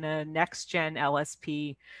ILSs and a next gen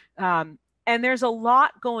LSP. And there's a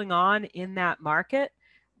lot going on in that market,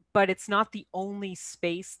 but it's not the only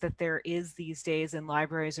space that there is these days in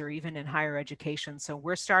libraries or even in higher education. So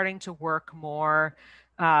we're starting to work more.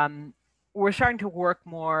 We're starting to work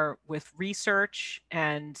more with research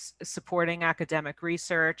and supporting academic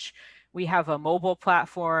research. We have a mobile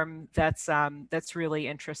platform that's really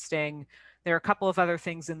interesting. There are a couple of other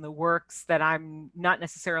things in the works that I'm not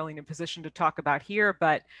necessarily in a position to talk about here,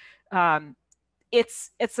 but I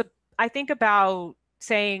think about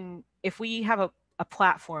saying, if we have a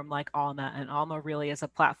platform like Alma, and Alma really is a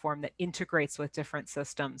platform that integrates with different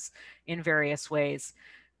systems in various ways,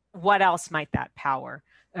 what else might that power?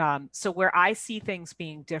 So where I see things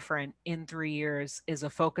being different in 3 years is a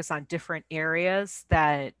focus on different areas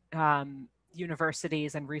that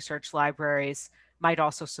universities and research libraries might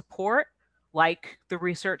also support, like the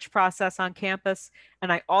research process on campus.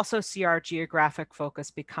 And I also see our geographic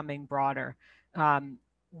focus becoming broader.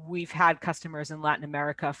 We've had customers in Latin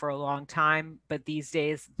America for a long time, but these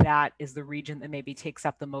days that is the region that maybe takes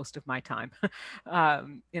up the most of my time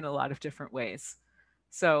in a lot of different ways.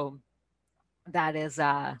 So that is,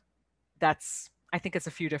 I think it's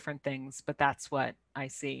a few different things, but that's what I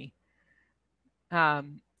see.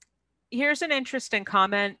 Here's an interesting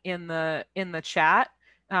comment in the chat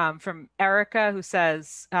from Erica, who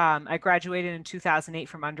says, I graduated in 2008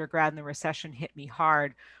 from undergrad and the recession hit me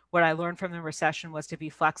hard. What I learned from the recession was to be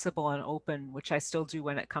flexible and open, which I still do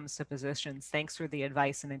when it comes to positions. Thanks for the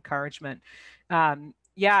advice and encouragement.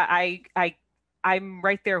 Yeah, I'm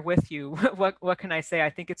right there with you. What can I say? I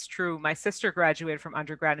think it's true. My sister graduated from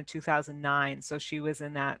undergrad in 2009, so she was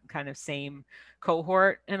in that kind of same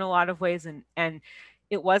cohort in a lot of ways, and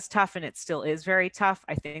it was tough, and it still is very tough.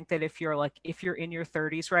 I think that if you're in your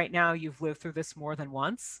 30s right now, you've lived through this more than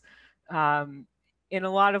once, in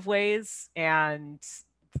a lot of ways, and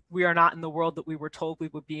we are not in the world that we were told we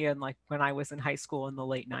would be in, like when I was in high school in the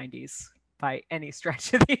late 90s, by any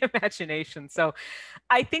stretch of the imagination. So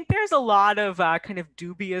I think there's a lot of kind of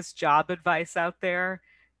dubious job advice out there,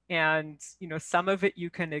 and some of it you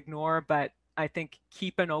can ignore, but I think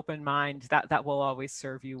keep an open mind. That will always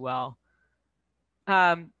serve you well.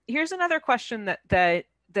 Here's another question that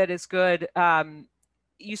is good.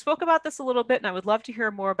 You spoke about this a little bit, and I would love to hear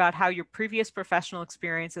more about how your previous professional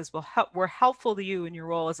experiences were helpful to you in your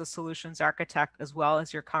role as a solutions architect, as well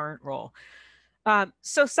as your current role.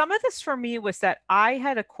 So some of this for me was that I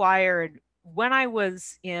had acquired, when I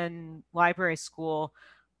was in library school,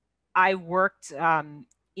 I worked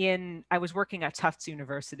I was working at Tufts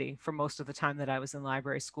University for most of the time that I was in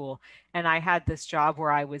library school. And I had this job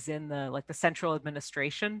where I was in the central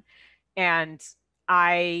administration, and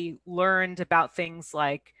I learned about things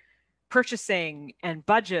like purchasing and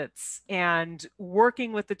budgets and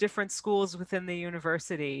working with the different schools within the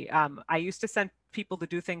university. I used to send people to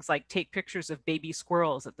do things like take pictures of baby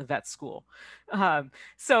squirrels at the vet school.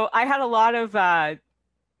 So I had a lot of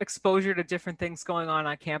exposure to different things going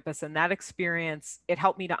on campus, and that experience, it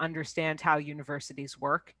helped me to understand how universities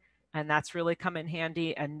work. And that's really come in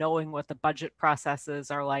handy, and knowing what the budget processes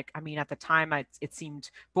are like. I mean, at the time, it seemed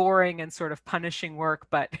boring and sort of punishing work,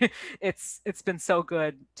 but it's been so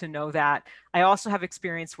good to know that. I also have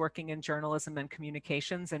experience working in journalism and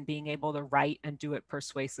communications, and being able to write and do it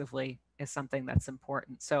persuasively is something that's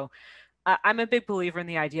important. So I'm a big believer in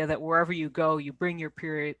the idea that wherever you go, you bring your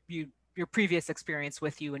previous experience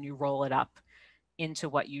with you, and you roll it up into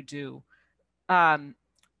what you do.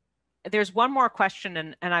 there's one more question,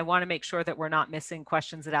 and I want to make sure that we're not missing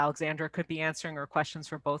questions that Alexandra could be answering or questions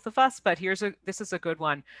for both of us, but this is a good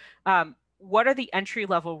one. What are the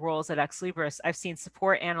entry-level roles at ExLibris? I've seen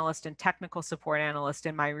support analyst and technical support analyst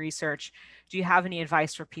in my research. Do you have any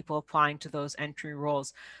advice for people applying to those entry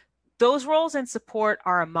roles? Those roles in support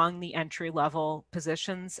are among the entry-level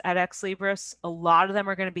positions at ExLibris. A lot of them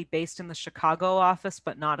are going to be based in the Chicago office,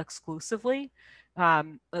 but not exclusively.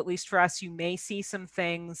 At least for us, you may see some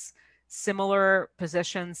things, similar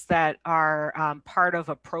positions that are part of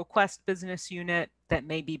a ProQuest business unit that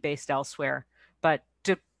may be based elsewhere. But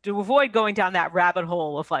to avoid going down that rabbit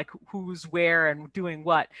hole of like who's where and doing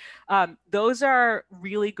what, those are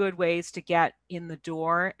really good ways to get in the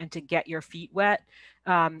door and to get your feet wet.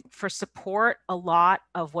 For support, a lot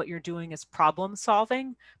of what you're doing is problem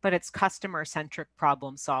solving, but it's customer-centric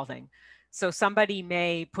problem solving. So somebody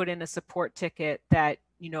may put in a support ticket that,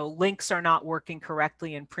 you know, links are not working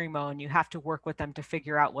correctly in Primo, and you have to work with them to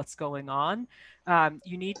figure out what's going on.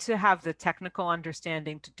 You need to have the technical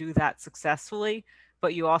understanding to do that successfully,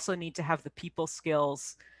 but you also need to have the people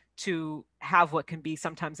skills to have what can be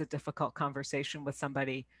sometimes a difficult conversation with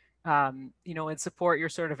somebody. You know, in support, you're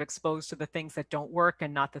sort of exposed to the things that don't work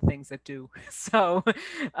and not the things that do. So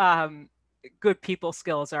good people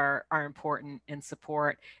skills are important in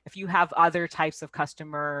support. If you have other types of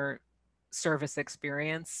customer service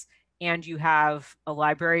experience and you have a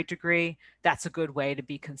library degree, that's a good way to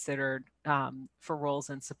be considered for roles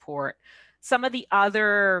in support. Some of the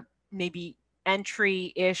other maybe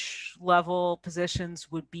entry-ish level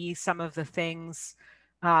positions would be some of the things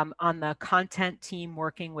on the content team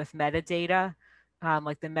working with metadata,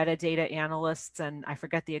 like the metadata analysts, and I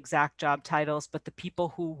forget the exact job titles, but the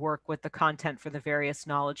people who work with the content for the various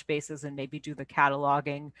knowledge bases and maybe do the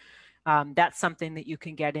cataloging. That's something that you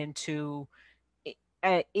can get into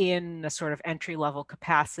in a sort of entry-level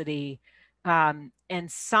capacity. And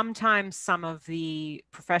sometimes some of the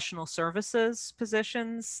professional services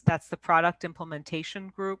positions, that's the product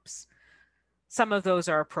implementation groups, some of those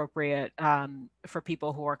are appropriate for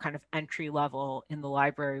people who are kind of entry level in the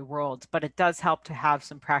library world, but it does help to have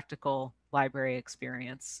some practical library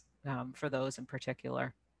experience for those in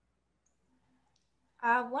particular.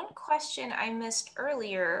 One question I missed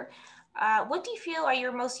earlier, what do you feel are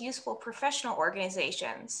your most useful professional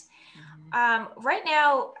organizations? Right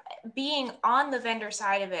now, being on the vendor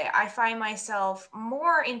side of it, I find myself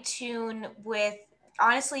more in tune with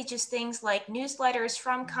honestly just things like newsletters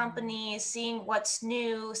from companies, seeing what's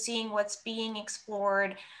new, seeing what's being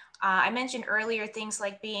explored. I mentioned earlier things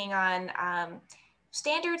like being on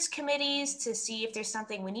standards committees to see if there's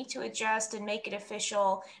something we need to adjust and make it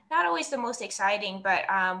official. Not always the most exciting, but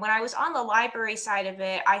when I was on the library side of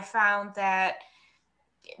it, I found that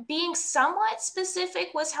being somewhat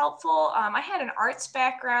specific was helpful. I had an arts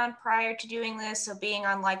background prior to doing this, so being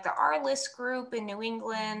on like the R-List group in New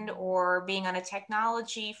England, or being on a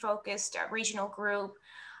technology focused regional group,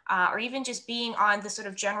 or even just being on the sort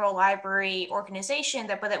of general library organization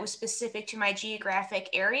that was specific to my geographic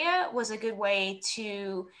area was a good way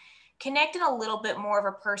to connect in a little bit more of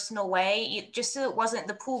a personal way, just so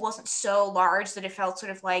the pool wasn't so large that it felt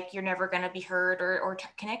sort of like you're never going to be heard or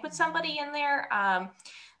connect with somebody in there.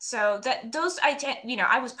 So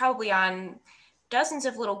I was probably on dozens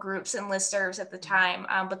of little groups and listservs at the time,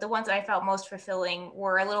 but the ones that I felt most fulfilling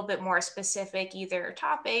were a little bit more specific, either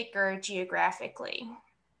topic or geographically.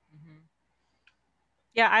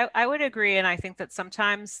 Yeah, I would agree, and I think that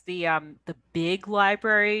sometimes the big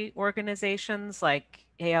library organizations like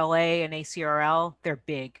ALA and ACRL, they're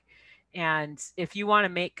big, and if you want to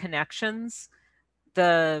make connections,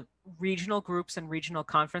 the regional groups and regional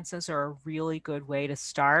conferences are a really good way to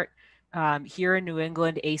start. Here in New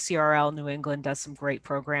England, ACRL New England does some great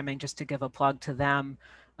programming, just to give a plug to them.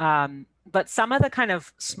 But some of the kind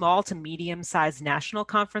of small to medium-sized national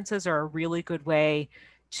conferences are a really good way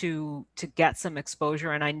to get some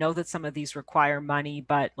exposure. And I know that some of these require money,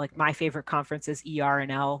 but like my favorite conference is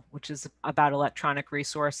ER&L, which is about electronic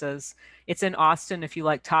resources. It's in Austin. If you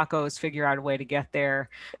like tacos, figure out a way to get there.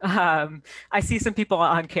 I see some people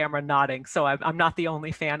on camera nodding, so I'm not the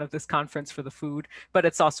only fan of this conference for the food, but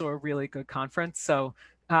it's also a really good conference. So,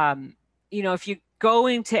 if you're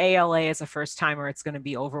going to ALA as a first timer, it's going to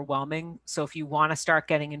be overwhelming. So if you want to start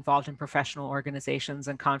getting involved in professional organizations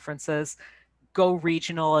and conferences, go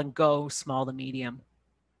regional and go small to medium.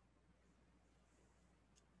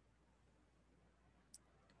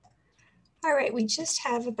 All right, we just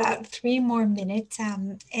have about 3 more minutes.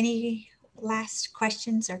 Any last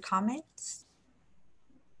questions or comments?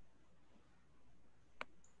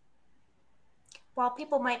 While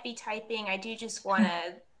people might be typing, I do just want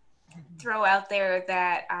to throw out there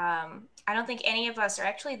that I don't think any of us are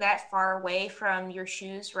actually that far away from your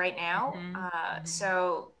shoes right now.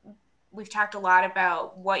 So we've talked a lot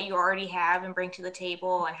about what you already have and bring to the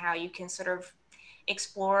table and how you can sort of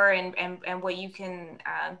explore and what you can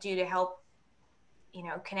do to help, you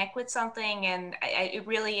know, connect with something. And it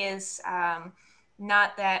really is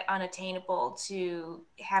not that unattainable to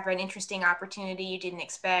have an interesting opportunity you didn't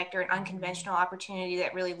expect, or an unconventional opportunity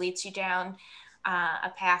that really leads you down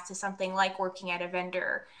a path to something like working at a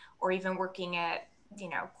vendor, or even working at, you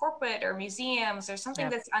know, corporate or museums, or something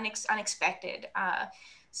that's unexpected.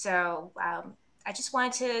 So I just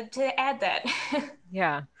wanted to add that.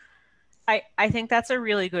 Yeah. I think that's a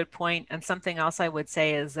really good point. And something else I would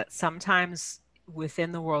say is that sometimes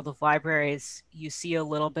within the world of libraries, you see a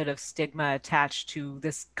little bit of stigma attached to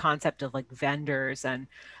this concept of like vendors, and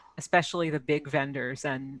especially the big vendors.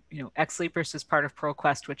 And, you know, ExLibris is part of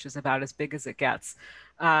ProQuest, which is about as big as it gets.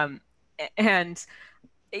 Um, and,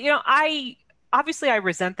 you know, obviously I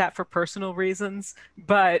resent that for personal reasons,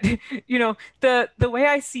 but, you know, the way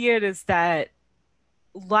I see it is that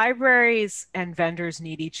libraries and vendors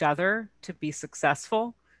need each other to be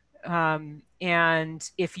successful.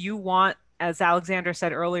 And if you want, as Alexandra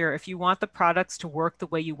said earlier, if you want the products to work the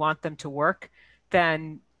way you want them to work,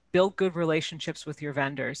 then build good relationships with your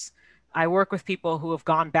vendors. I work with people who have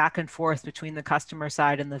gone back and forth between the customer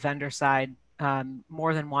side and the vendor side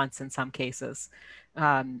more than once in some cases.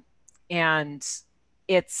 Um, and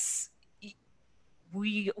it's,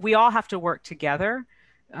 we all have to work together.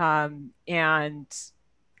 And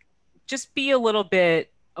just be a little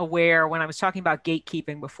bit aware. When I was talking about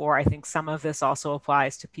gatekeeping before, I think some of this also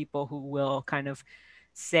applies to people who will kind of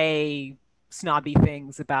say snobby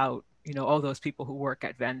things about, you know, oh, those people who work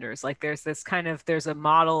at vendors. Like there's this kind of, there's a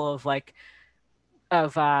model of like,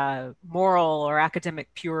 of moral or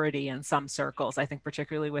academic purity in some circles, I think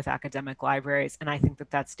particularly with academic libraries. And I think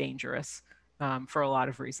that that's dangerous for a lot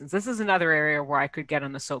of reasons. This is another area where I could get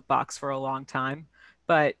on the soapbox for a long time.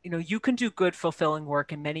 But, you know, you can do good, fulfilling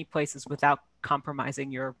work in many places without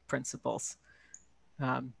compromising your principles.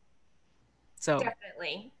 So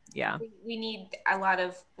Definitely. yeah. We need a lot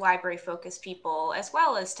of library focused people as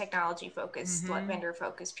well as technology focused, vendor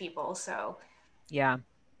focused people. So yeah,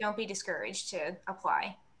 don't be discouraged to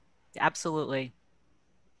apply. absolutely.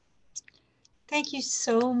 Thank you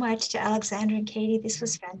so much to Alexandra and Katy. This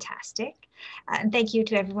was fantastic. And thank you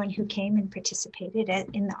to everyone who came and participated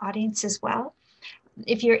in the audience as well.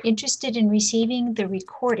 If you're interested in receiving the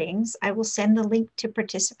recordings, I will send the link to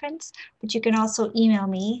participants, but you can also email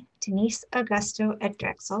me, Denise Agosto at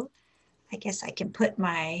Drexel. I guess I can put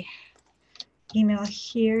my email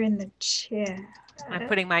here in the chat. I'm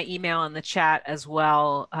putting my email in the chat as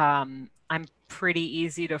well. I'm pretty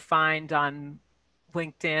easy to find on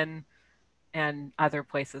LinkedIn and other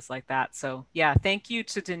places like that. So yeah, thank you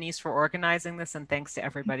to Denise for organizing this, and thanks to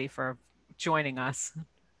everybody for joining us.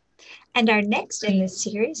 And our next in this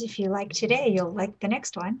series, if you like today, you'll like the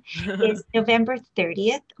next one, is November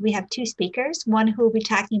 30th. We have two speakers, one who will be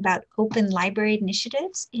talking about open library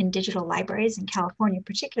initiatives in digital libraries in California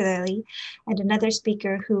particularly, and another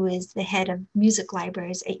speaker who is the head of music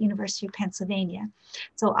libraries at University of Pennsylvania.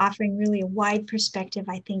 So offering really a wide perspective,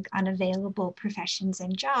 I think, on available professions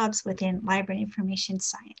and jobs within library information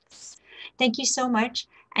science. Thank you so much.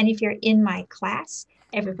 And if you're in my class,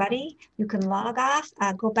 everybody, you can log off,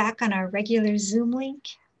 go back on our regular Zoom link,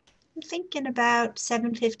 I think in about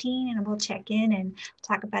 7:15, and we'll check in and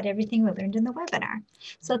talk about everything we learned in the webinar.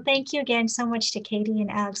 So thank you again so much to Katy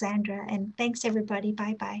and Alexandra, and thanks everybody.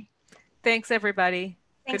 Bye-bye. Thanks everybody.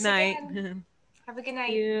 Thanks Good night. again. Have a good night.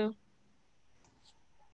 Thank you.